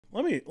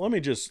let me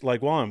just,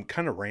 like, while I'm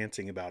kind of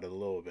ranting about it a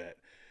little bit,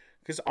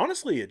 because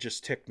honestly, it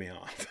just ticked me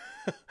off.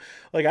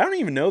 Like, I don't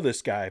even know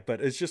this guy,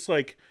 but it's just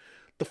like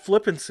the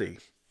flippancy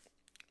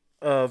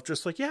of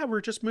just like, yeah,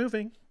 we're just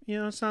moving.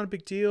 It's not a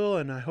big deal,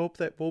 and I hope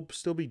that we'll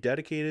still be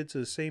dedicated to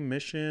the same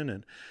mission,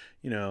 and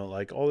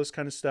like all this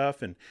kind of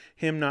stuff, and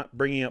him not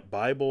bringing up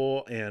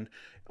Bible, and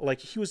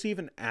like he was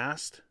even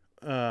asked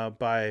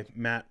by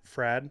Matt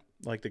Frad,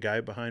 like the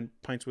guy behind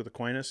Pints with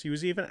Aquinas, he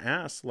was even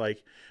asked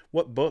like,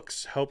 what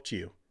books helped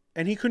you,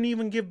 and he couldn't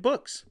even give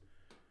books.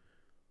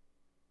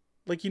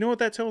 Like, you know what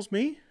that tells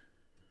me?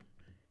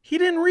 He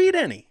didn't read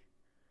any.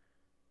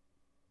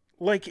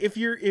 Like,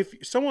 if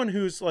someone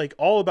who's like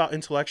all about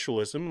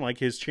intellectualism, like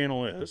his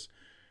channel is,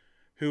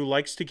 who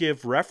likes to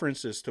give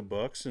references to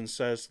books and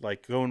says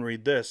like, go and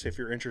read this, if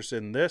you're interested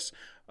in this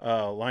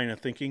line of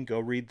thinking, go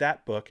read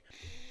that book,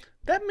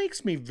 that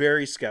makes me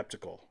very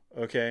skeptical.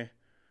 Okay,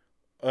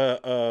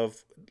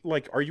 of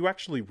like, are you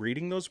actually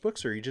reading those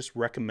books, or are you just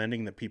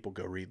recommending that people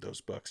go read those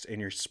books, and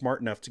you're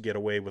smart enough to get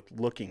away with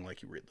looking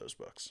like you read those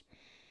books?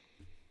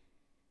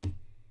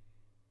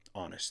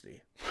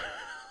 Honesty.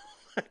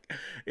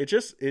 It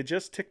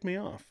just ticked me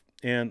off.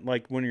 And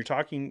like, when you're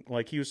talking,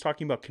 like he was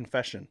talking about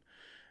confession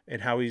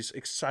and how he's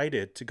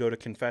excited to go to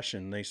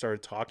confession, they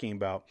started talking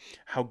about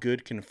how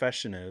good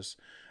confession is,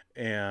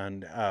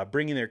 and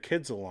bringing their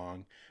kids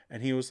along,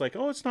 and he was like,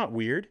 oh, it's not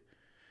weird.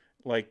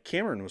 Like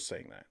Cameron was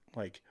saying that,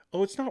 like,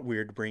 oh, it's not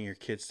weird to bring your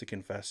kids to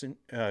confession,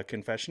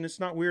 it's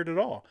not weird at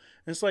all.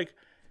 And it's like,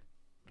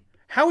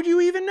 how would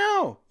you even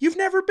know? You've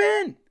never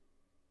been.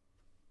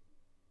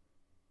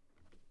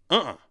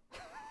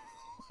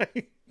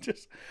 Like,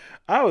 just,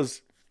 I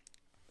was,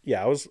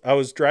 yeah, I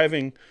was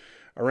driving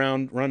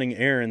around running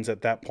errands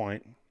at that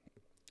point,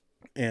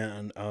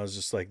 and I was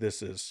just like,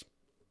 this is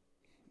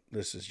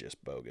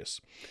just bogus.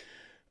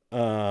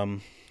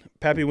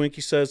 Pappy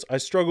Winky says, I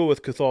struggle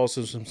with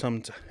Catholicism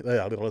sometimes.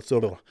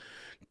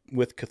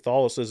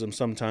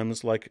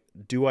 Like,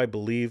 do I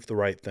believe the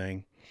right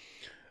thing?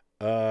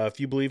 If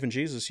you believe in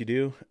Jesus, you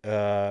do.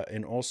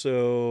 And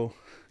also,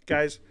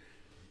 guys,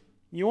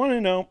 you want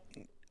to know,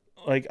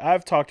 like,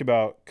 I've talked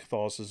about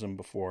Catholicism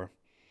before,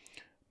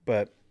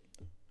 but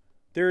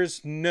there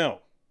is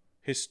no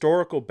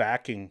historical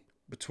backing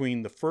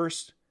between the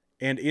first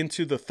and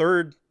into the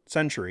third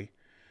century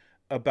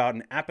about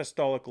an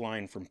apostolic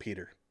line from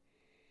Peter.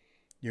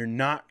 You're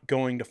not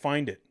going to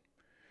find it.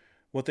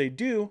 What they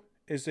do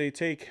is they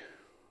take,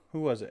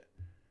 who was it?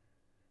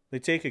 They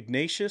take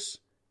Ignatius,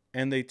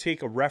 and they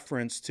take a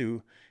reference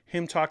to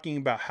him talking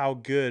about how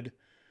good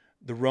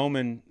the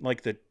Roman,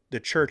 like the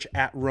church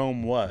at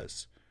Rome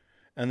was.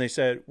 And they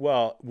said,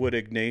 well, would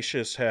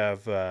Ignatius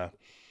have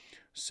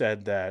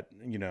said that,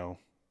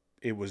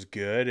 it was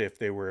good if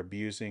they were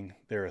abusing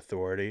their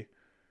authority?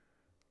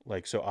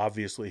 Like, so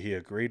obviously he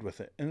agreed with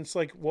it. And it's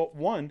like, well,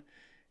 one,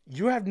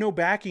 you have no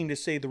backing to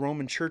say the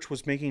Roman church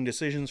was making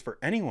decisions for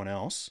anyone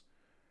else.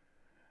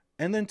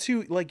 And then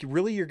two, like,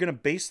 really, you're going to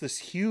base this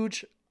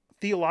huge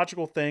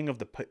theological thing of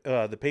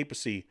the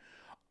papacy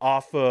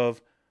off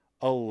of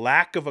a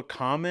lack of a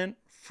comment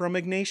from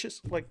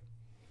Ignatius? Like,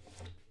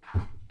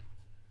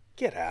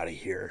 get out of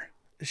here.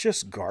 It's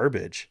just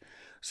garbage.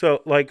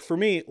 So, like, for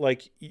me,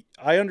 like,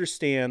 I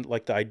understand,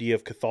 like, the idea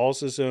of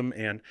Catholicism,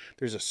 and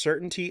there's a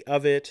certainty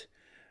of it,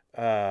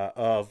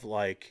 of,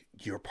 like,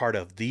 you're part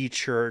of the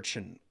church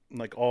and,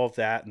 like, all of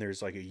that, and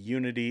there's, like, a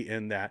unity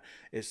in that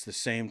it's the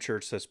same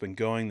church that's been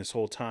going this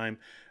whole time,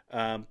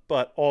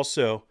 but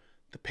also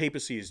the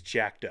papacy is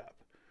jacked up.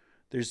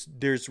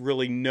 There's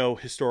really no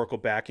historical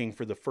backing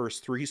for the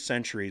first 3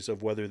 centuries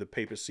of whether the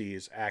papacy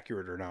is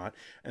accurate or not.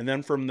 And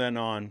then from then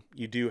on,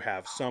 you do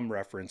have some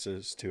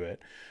references to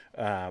it,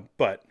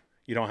 but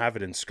you don't have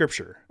it in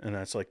scripture. And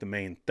that's like the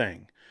main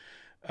thing.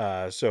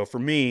 So for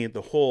me,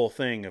 the whole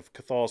thing of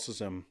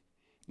Catholicism,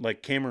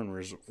 like Cameron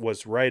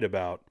was right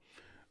about,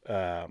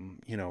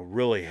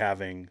 really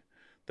having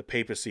the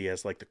papacy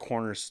as like the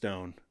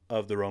cornerstone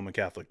of the Roman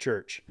Catholic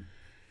Church.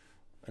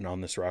 And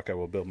on this rock, I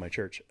will build my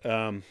church.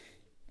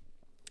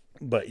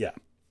 But yeah,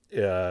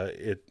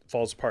 it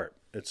falls apart.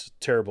 It's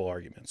terrible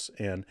arguments.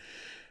 And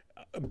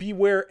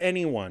beware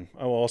anyone,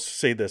 I will also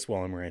say this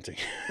while I'm ranting,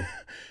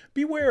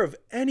 beware of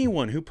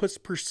anyone who puts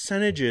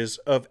percentages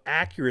of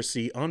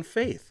accuracy on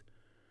faith.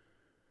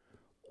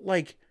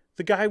 Like,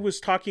 the guy was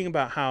talking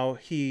about how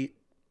he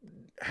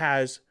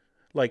has,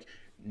 like,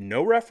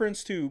 no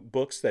reference to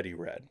books that he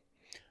read,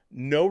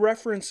 no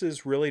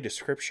references really to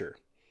scripture,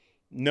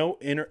 no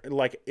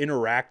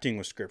interacting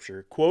with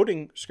scripture,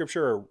 quoting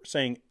scripture or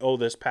saying, oh,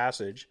 this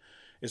passage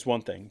is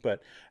one thing,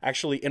 but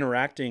actually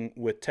interacting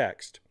with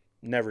text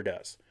never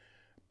does.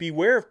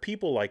 Beware of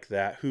people like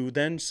that who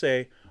then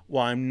say,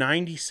 well, I'm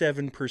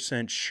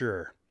 97%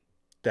 sure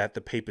that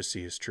the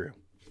papacy is true.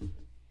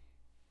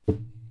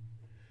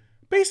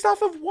 Based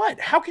off of what?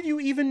 How can you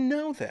even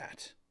know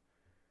that?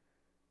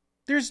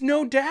 There's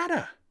no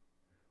data.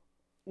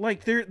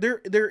 Like,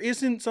 there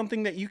isn't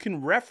something that you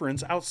can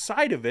reference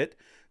outside of it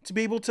to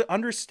be able to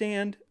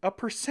understand a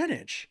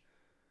percentage.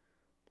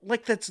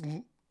 Like, that's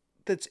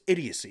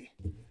idiocy.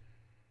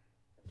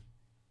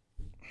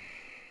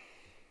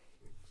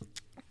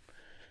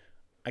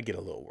 I get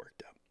a little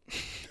worked up.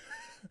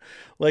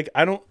 Like,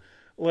 I don't,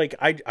 like,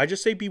 I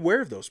just say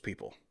beware of those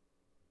people.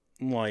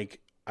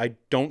 Like, I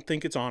don't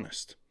think it's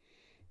honest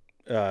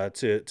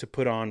to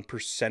put on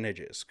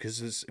percentages,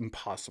 because it's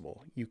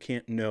impossible. You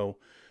can't know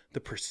the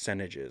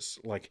percentages.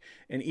 Like,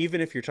 and even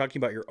if you're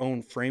talking about your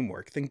own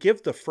framework, then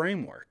give the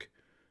framework.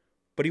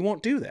 But he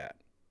won't do that.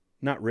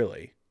 Not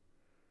really.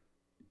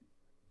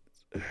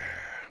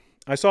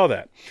 I saw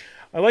that.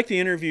 I like the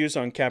interviews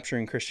on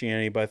capturing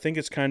Christianity, but I think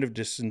it's kind of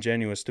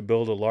disingenuous to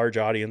build a large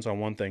audience on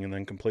one thing and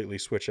then completely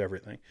switch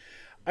everything.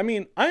 I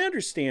mean, I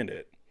understand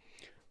it.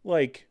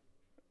 Like,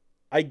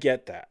 I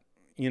get that.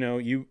 You know,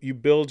 you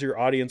build your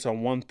audience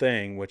on one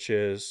thing, which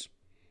is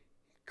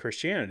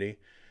Christianity.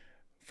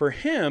 For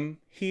him,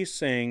 he's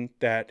saying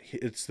that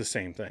it's the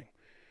same thing.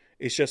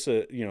 It's just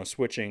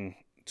switching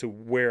to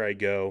where I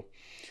go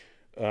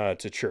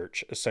to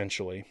church,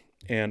 essentially.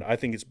 And I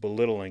think it's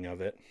belittling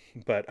of it.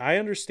 But I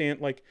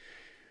understand, like,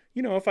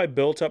 if I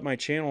built up my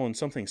channel and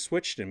something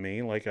switched in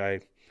me, like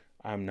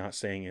I'm not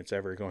saying it's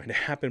ever going to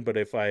happen, but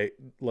if I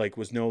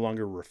was no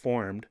longer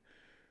reformed,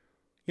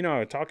 I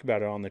would talk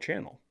about it on the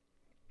channel.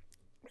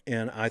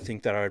 And I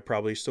think that I would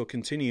probably still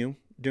continue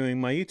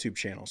doing my YouTube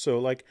channel.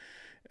 So I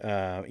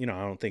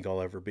don't think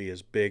I'll ever be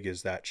as big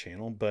as that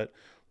channel, but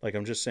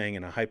I'm just saying,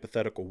 in a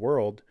hypothetical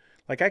world,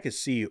 I could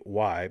see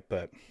why,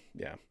 but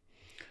yeah.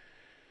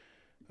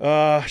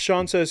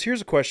 Sean says,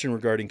 here's a question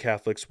regarding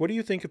Catholics. What do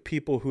you think of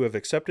people who have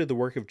accepted the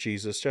work of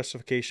Jesus,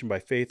 justification by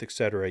faith,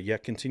 etc.,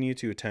 yet continue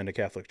to attend a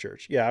Catholic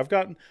church? Yeah, I've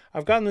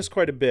gotten this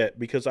quite a bit,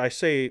 because I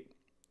say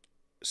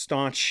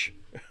staunch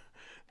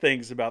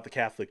things about the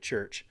Catholic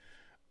Church.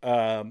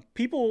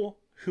 People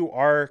who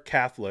are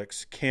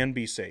Catholics can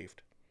be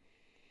saved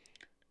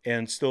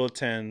and still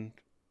attend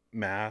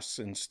Mass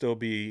and still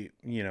be,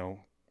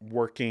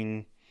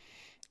 working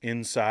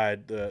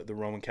inside the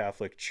Roman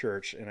Catholic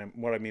Church. And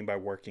what I mean by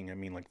working, I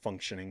mean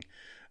functioning.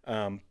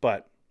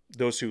 But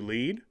those who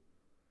lead,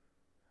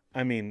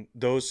 I mean,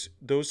 those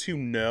who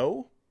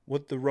know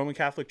what the Roman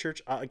Catholic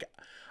Church,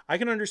 I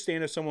can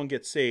understand if someone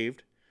gets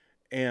saved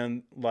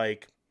and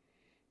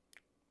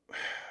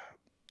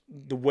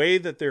the way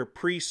that their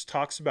priest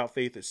talks about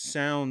faith, it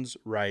sounds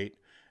right.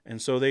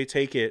 And so they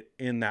take it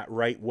in that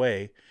right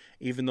way,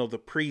 even though the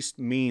priest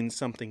means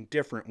something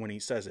different when he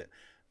says it.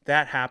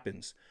 That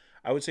happens.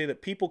 I would say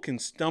that people can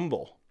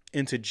stumble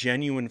into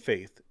genuine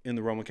faith in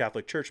the Roman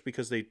Catholic Church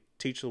because they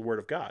teach the Word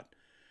of God.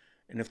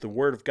 And if the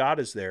Word of God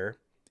is there,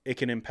 it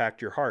can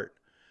impact your heart.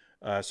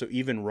 So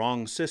even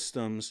wrong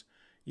systems,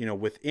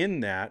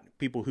 within that,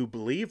 people who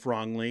believe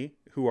wrongly,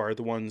 who are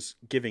the ones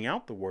giving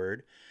out the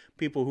Word,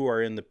 people who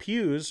are in the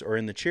pews or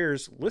in the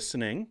chairs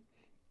listening,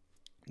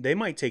 they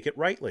might take it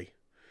rightly.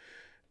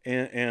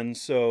 And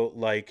so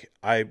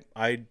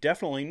I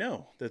definitely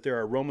know that there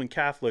are Roman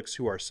Catholics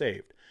who are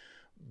saved.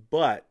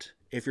 But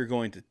if you're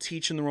going to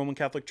teach in the Roman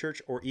Catholic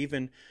Church, or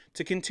even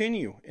to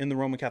continue in the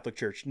Roman Catholic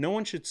Church, no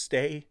one should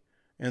stay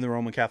in the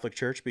Roman Catholic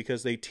Church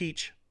because they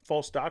teach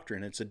false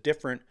doctrine. It's a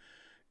different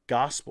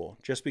gospel.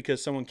 Just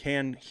because someone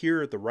can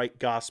hear the right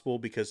gospel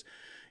because,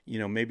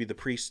 maybe the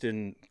priest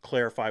didn't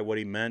clarify what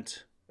he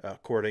meant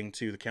according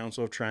to the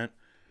Council of Trent,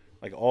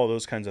 all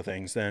those kinds of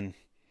things, then,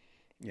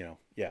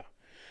 yeah.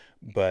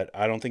 But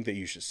I don't think that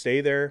you should stay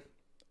there.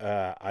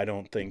 I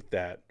don't think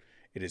that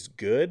it is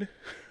good.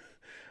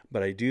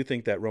 But I do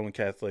think that Roman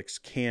Catholics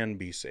can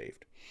be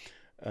saved.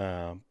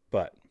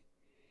 But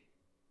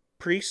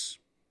priests,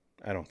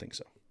 I don't think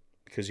so.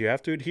 Because you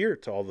have to adhere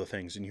to all the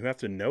things, and you have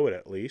to know it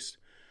at least.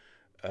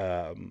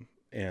 And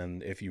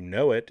if you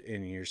know it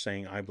and you're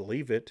saying, I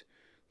believe it,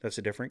 that's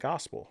a different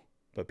gospel.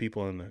 But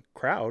people in the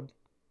crowd,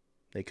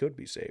 they could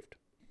be saved.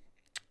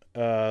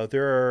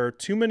 There are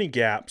too many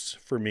gaps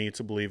for me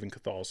to believe in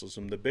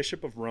Catholicism. The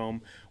Bishop of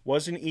Rome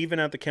wasn't even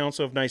at the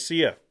Council of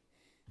Nicaea.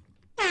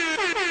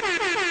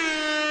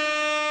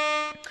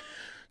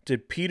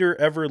 Did Peter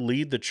ever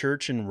lead the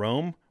church in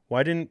Rome?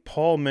 Why didn't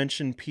Paul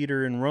mention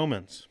Peter in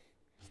Romans?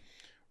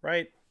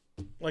 Right?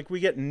 We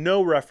get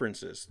no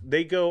references.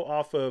 They go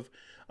off of,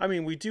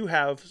 we do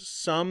have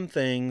some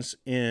things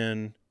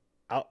in,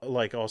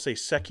 I'll say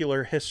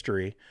secular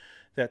history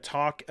that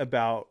talk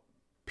about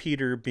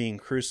Peter being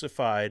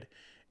crucified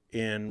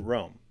in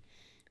Rome.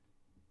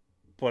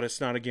 But it's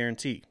not a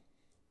guarantee.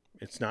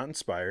 It's not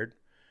inspired.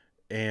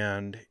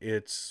 And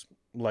it's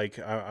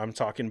I'm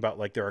talking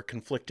about there are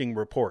conflicting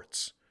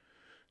reports.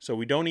 So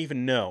we don't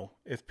even know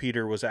if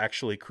Peter was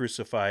actually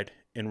crucified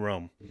in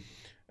Rome.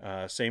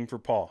 Same for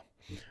Paul.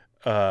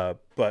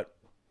 But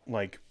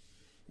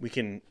we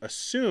can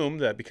assume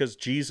that because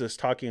Jesus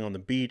talking on the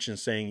beach and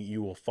saying,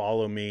 you will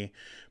follow me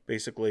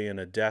basically in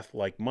a death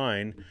like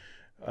mine,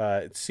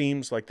 it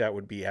seems like that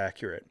would be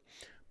accurate.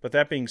 But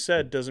that being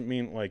said, doesn't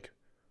mean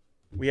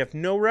we have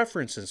no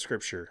reference in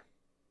Scripture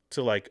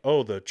to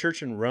the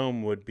church in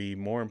Rome would be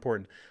more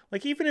important.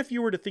 Even if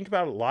you were to think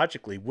about it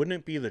logically, wouldn't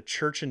it be the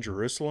church in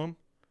Jerusalem?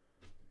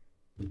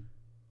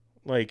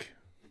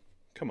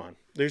 Come on.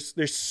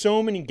 There's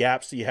so many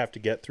gaps that you have to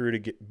get through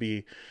to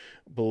be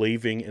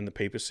believing in the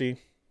papacy.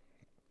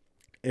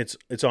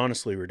 It's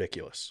honestly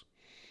ridiculous.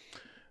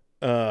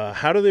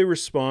 How do they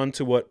respond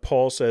to what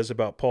Paul says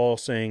about Paul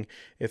saying,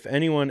 if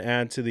anyone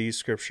add to these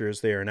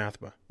scriptures, they are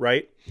anathema,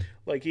 right?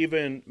 Like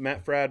even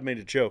Matt Fradd made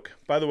a joke.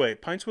 By the way,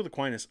 Pints with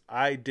Aquinas,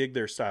 I dig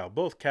their style,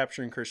 both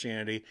Capturing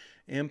Christianity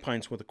and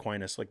Pints with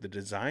Aquinas, like the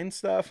design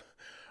stuff,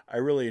 I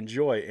really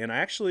enjoy. And I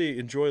actually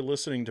enjoy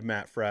listening to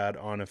Matt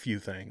Fradd on a few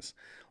things.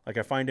 Like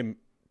I find him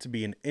to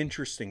be an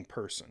interesting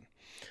person.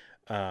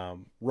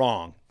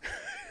 Wrong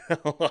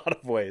a lot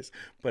of ways,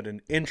 but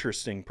an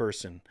interesting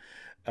person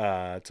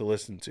to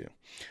listen to.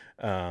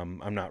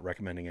 I'm not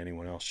recommending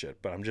anyone else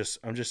shit, but I'm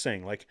just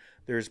saying, like,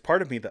 there's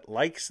part of me that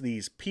likes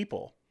these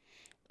people.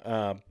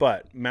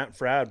 But Matt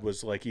Fradd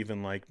was like,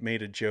 even like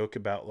made a joke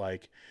about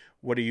like,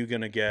 what are you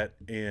going to get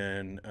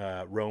in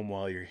Rome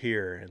while you're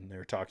here? And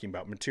they're talking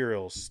about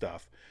material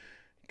stuff.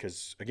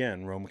 Because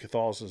again, Roman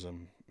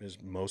Catholicism is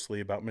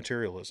mostly about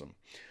materialism.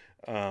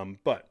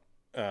 But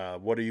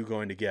what are you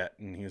going to get?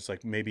 And he was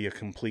like, maybe a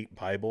complete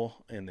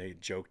Bible. And they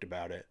joked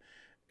about it.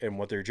 And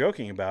what they're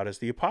joking about is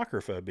the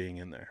Apocrypha being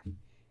in there.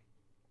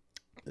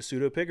 The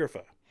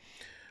pseudepigrapha.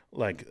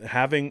 Like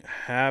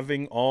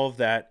having all of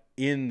that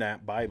in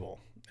that Bible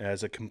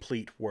as a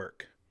complete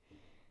work.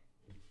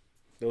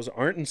 Those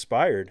aren't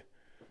inspired.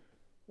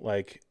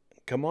 Like,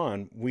 come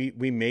on.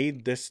 We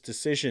made this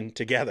decision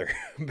together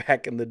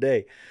back in the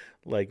day.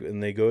 Like,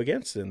 and they go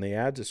against it and they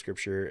add to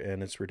scripture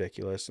and it's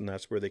ridiculous. And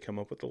that's where they come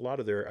up with a lot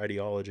of their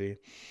ideology.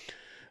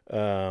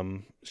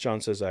 Sean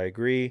says, I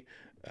agree.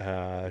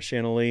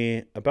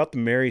 Shanley, about the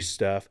Mary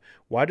stuff,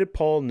 why did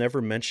Paul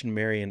never mention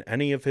Mary in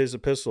any of his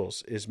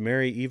epistles? Is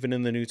Mary even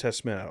in the New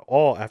Testament at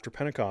all after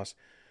Pentecost?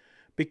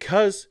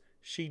 Because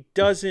she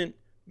doesn't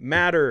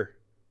matter.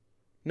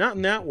 Not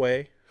in that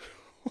way.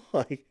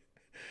 Like,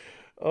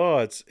 oh,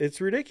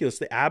 it's ridiculous.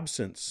 The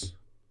absence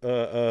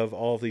of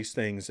all of these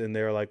things. And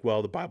they're like,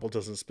 well, the Bible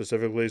doesn't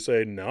specifically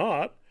say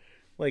not.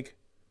 Like,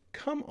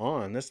 come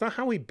on. That's not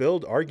how we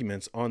build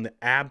arguments on the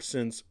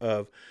absence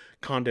of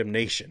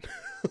condemnation.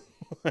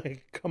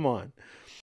 Like, come on.